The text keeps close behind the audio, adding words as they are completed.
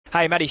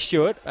Hey, Matty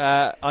Stewart,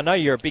 I know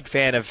you're a big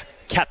fan of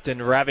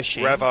Captain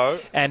Ravishing. Ravo.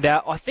 And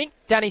I think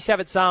Danny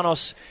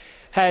Savitsanos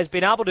has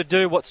been able to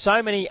do what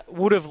so many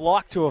would have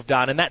liked to have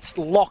done, and that's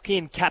lock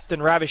in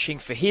Captain Ravishing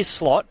for his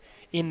slot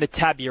in the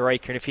Tab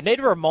Eureka. And if you need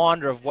a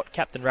reminder of what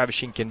Captain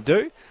Ravishing can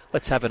do,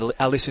 let's have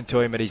a listen to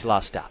him at his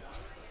last start.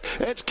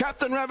 It's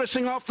Captain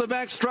Ravishing off the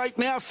back straight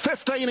now,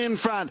 15 in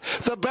front.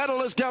 The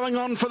battle is going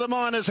on for the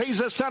Miners. He's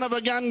a son of a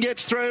gun,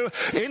 gets through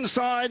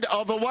inside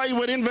of a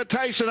Wayward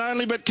Invitation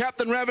only, but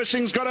Captain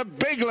Ravishing's got a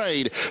big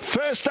lead.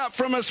 First up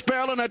from a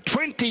spell in a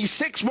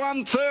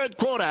 26-1 third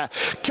quarter.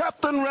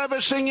 Captain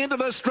Ravishing into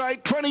the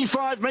straight,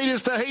 25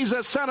 metres to He's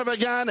a Son of a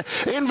Gun.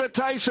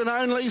 Invitation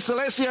only,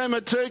 Celestio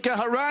Matuka.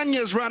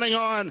 Haranya's running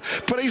on,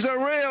 but he's a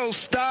real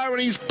star, and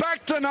he's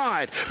back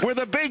tonight with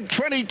a big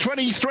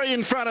 20-23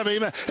 in front of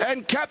him,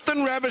 and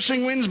Captain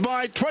Ravishing wins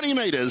by 20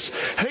 metres.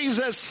 He's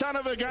a Son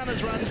of a Gun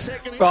has run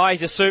second. Well,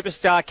 he's a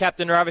superstar,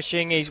 Captain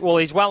Ravishing. He's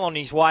well on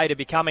his way to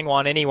becoming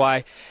one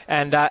anyway.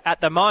 And at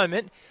the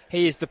moment,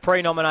 he is the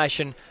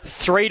pre-nomination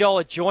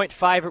 $3 joint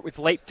favourite with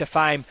Leap to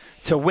Fame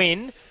to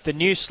win the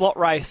new slot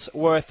race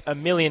worth $1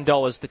 million,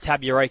 the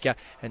Tab Eureka.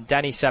 And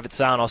Danny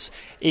Savitsanos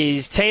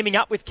is teaming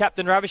up with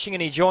Captain Ravishing,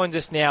 and he joins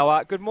us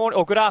now. Good morning,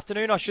 or good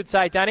afternoon, I should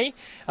say, Danny.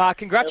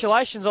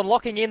 Congratulations on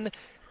locking in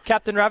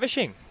Captain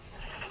Ravishing.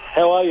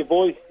 How are you,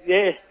 boys?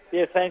 Yeah,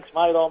 thanks,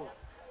 mate. I'm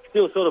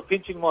still sort of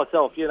pinching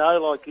myself,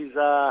 like he's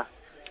sort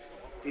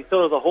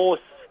of the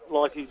horse,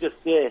 like he's just,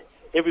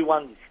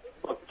 everyone's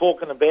like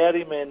talking about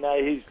him, and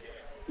he's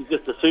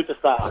just a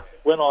superstar.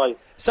 When I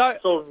saw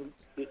him,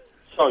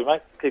 sorry,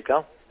 mate, keep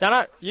going.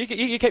 No, you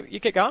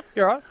keep going.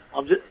 You're all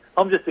right.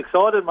 I'm just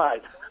excited,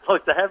 mate.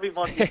 Like to have him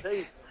on your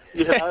team.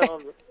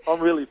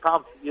 I'm really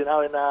pumped,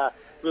 and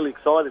really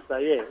excited.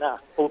 So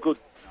all good.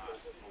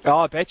 Oh,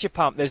 I bet you're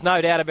pumped. There's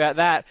no doubt about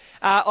that.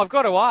 I've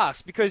got to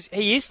ask, because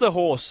he is the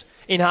horse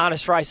in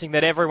harness racing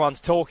that everyone's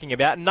talking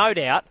about. No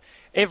doubt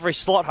every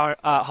slot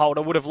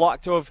holder would have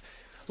liked to have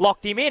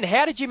locked him in.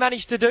 How did you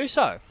manage to do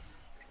so?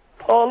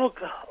 Oh,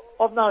 look,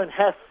 I've known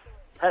Haas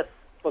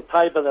the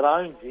paper that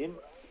owns him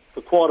for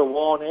quite a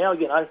while now,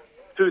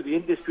 through the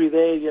industry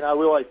there.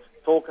 We're always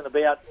talking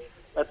about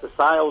at the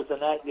sales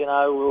and that,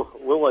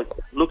 we're always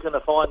looking to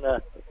find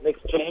the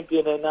next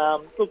champion. And,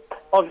 look,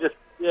 I've just,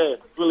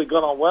 really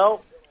got on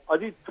well. I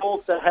did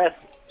talk to Haas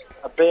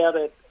about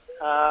it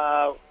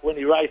when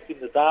he raced in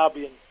the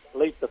Derby and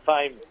Leap to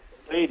Fame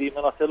beat him,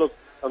 and I said, look,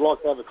 I'd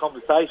like to have a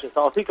conversation.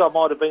 So I think I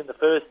might have been the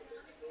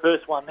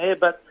first one there.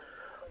 But,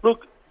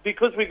 look,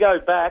 because we go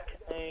back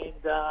and,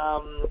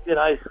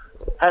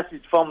 Haas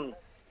is from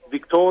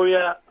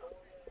Victoria,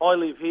 I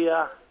live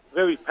here,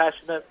 very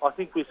passionate. I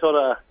think we sort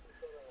of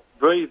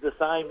breathe the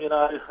same,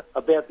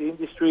 about the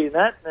industry and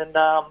that. And,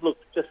 look,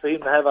 just for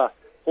him to have a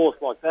horse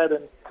like that.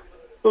 And,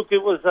 look,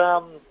 it was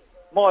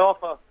my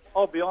offer.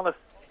 I'll be honest,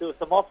 there were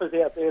some offers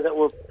out there that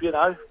were,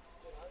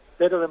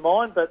 better than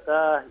mine. But,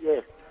 I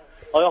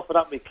offered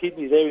up my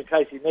kidney there in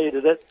case he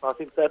needed it. I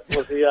think that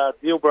was the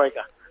deal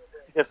breaker.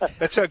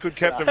 That's how good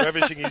Captain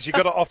Ravishing is. You've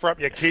got to offer up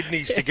your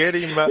kidneys to get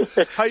him.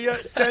 Hey,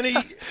 Danny,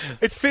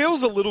 it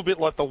feels a little bit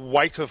like the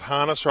weight of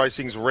harness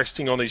racing's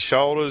resting on his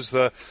shoulders.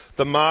 The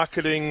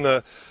marketing,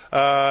 the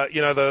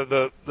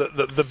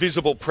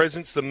visible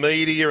presence, the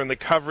media and the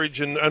coverage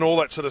and all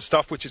that sort of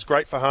stuff, which is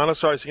great for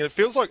harness racing. And it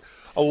feels like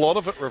a lot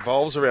of it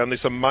revolves around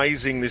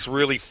this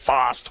really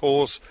fast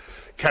horse,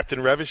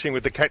 Captain Ravishing,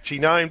 with the catchy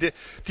name. Do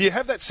you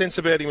have that sense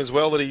about him as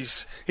well,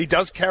 that he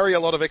does carry a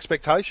lot of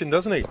expectation,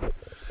 doesn't he?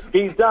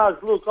 He does.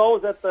 Look, I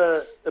was at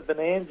the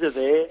Bonanza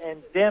there,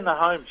 and down the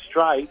home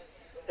straight,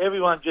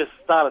 everyone just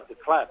started to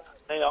clap.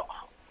 Now,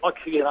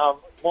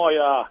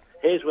 my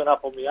hairs went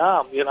up on my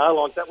arm.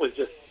 Like that was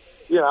just,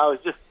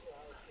 it's just,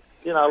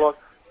 like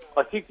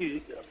I think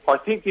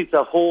it's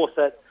a horse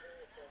that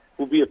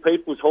will be a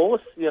people's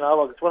horse.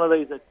 Like it's one of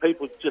these that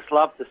people just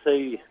love to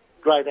see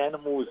great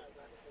animals,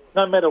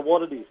 no matter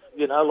what it is.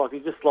 Like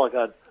he's just like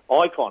an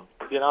icon.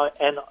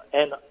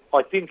 And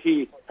I think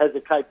he has the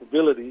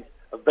capabilities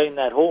of being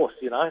that horse,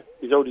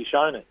 He's already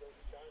shown it.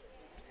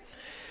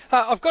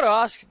 I've got to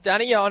ask,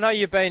 Danny, I know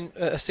you've been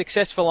a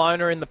successful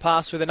owner in the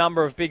past with a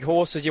number of big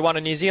horses. You won a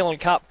New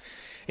Zealand Cup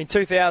in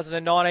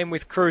 2019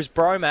 with Cruz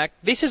Bromac.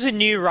 This is a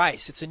new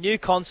race. It's a new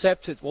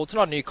concept. It's not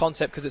a new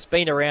concept because it's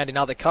been around in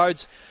other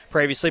codes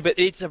previously, but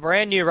it's a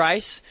brand new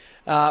race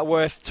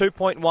worth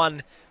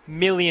 $2.1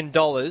 million.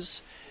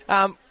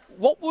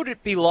 What would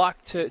it be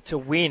like to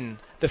win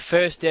the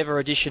first ever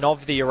edition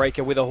of the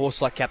Eureka with a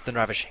horse like Captain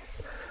Ravishing?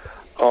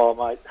 Oh,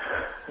 mate,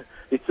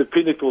 it's a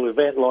pinnacle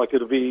event. Like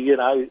it'll be,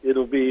 I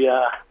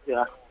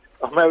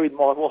married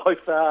my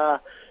wife.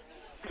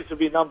 This will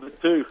be number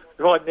 2,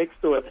 right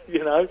next to it.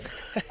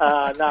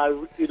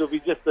 No, it'll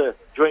be just a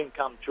dream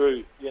come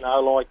true.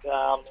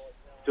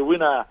 To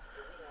win a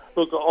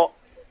look.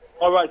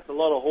 I race a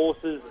lot of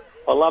horses.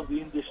 I love the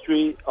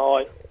industry.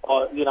 I'm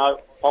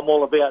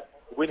all about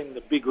winning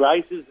the big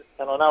races,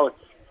 and I know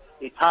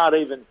it's hard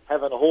even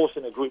having a horse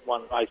in a Group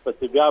 1 race, but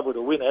to be able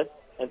to win it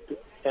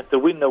and to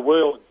win the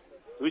world's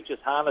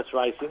richest harness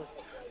racing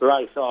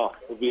race, it'll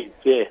be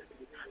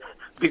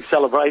big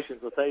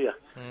celebrations, I'll tell you.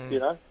 You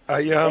know?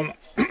 I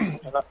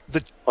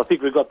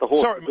think we've got the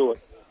horse to do it.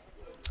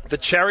 The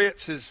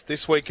Chariots is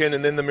this weekend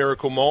and then the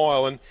Miracle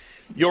Mile, and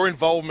your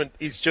involvement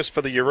is just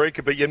for the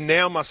Eureka, but you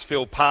now must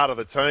feel part of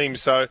the team,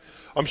 so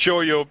I'm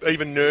sure you're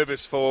even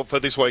nervous for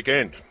this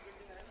weekend.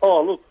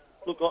 Oh,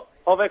 look,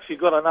 I've actually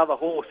got another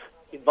horse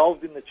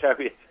involved in the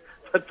Chariots,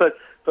 but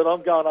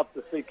I'm going up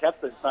to see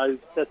Captain, so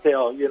that's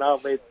how, I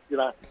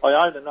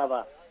own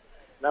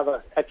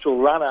another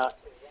actual runner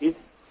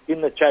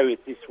in the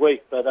Chariots this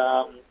week, but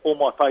all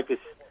my focus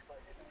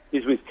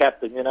is with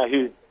Captain,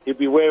 he'll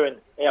be wearing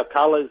our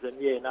colours, and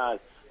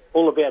it's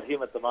all about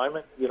him at the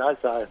moment,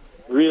 so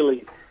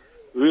really,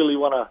 really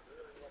want to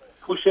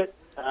push it,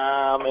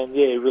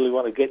 really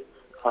want to get,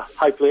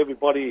 hopefully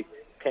everybody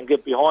can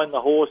get behind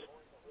the horse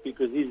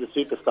because he's a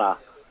superstar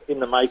in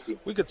the making.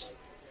 We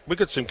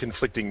got some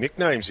conflicting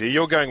nicknames here.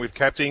 You're going with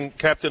Captain,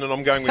 and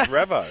I'm going with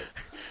Ravo.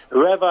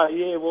 Ravo,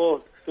 yeah,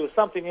 well, there was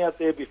something out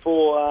there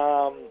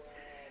before,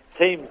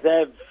 Team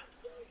Zav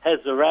has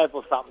a Rav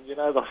or something,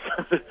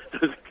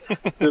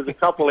 there's a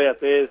couple out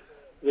there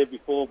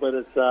before, but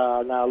it's,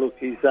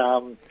 he's,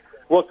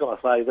 what can I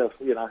say,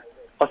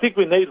 I think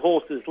we need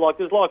horses,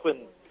 it's like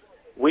when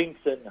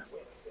Winks and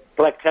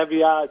Black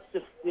Caviar, it's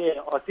just,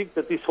 I think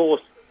that this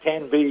horse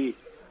can be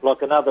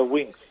like another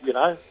Winks, in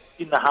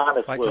the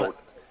harness world,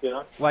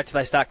 Wait till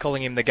they start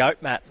calling him the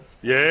GOAT, Matt.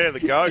 Yeah, the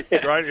GOAT,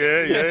 great,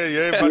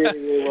 yeah. But...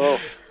 well,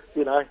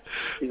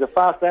 he's a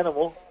fast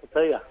animal, I'll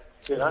tell you.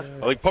 I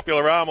think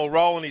Popular Arm will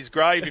roll in his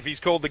grave if he's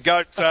called the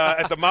GOAT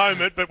at the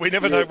moment, but we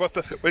never know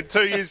when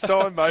 2 years'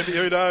 time, maybe,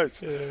 who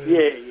knows? No,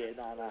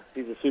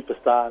 he's a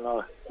superstar, and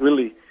I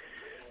really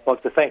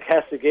like to thank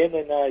Haas again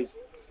and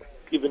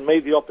giving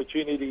me the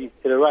opportunity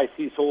to race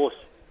his horse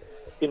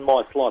in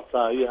my slot. So,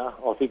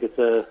 I think it's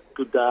a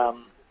good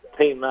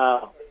team,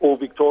 all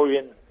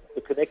Victorian,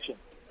 the connection.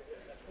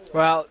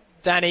 Well,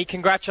 Danny,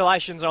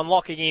 congratulations on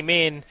locking him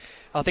in.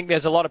 I think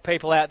there's a lot of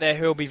people out there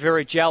who will be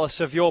very jealous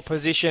of your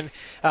position.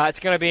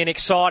 It's going to be an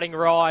exciting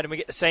ride, and we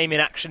get to see him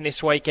in action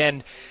this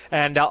weekend.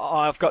 And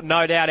I've got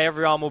no doubt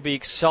everyone will be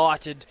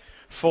excited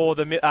for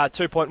the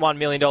 $2.1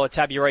 million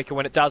Tab Eureka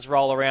when it does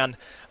roll around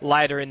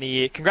later in the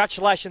year.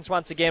 Congratulations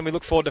once again. We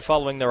look forward to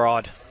following the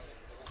ride.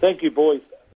 Thank you, boys.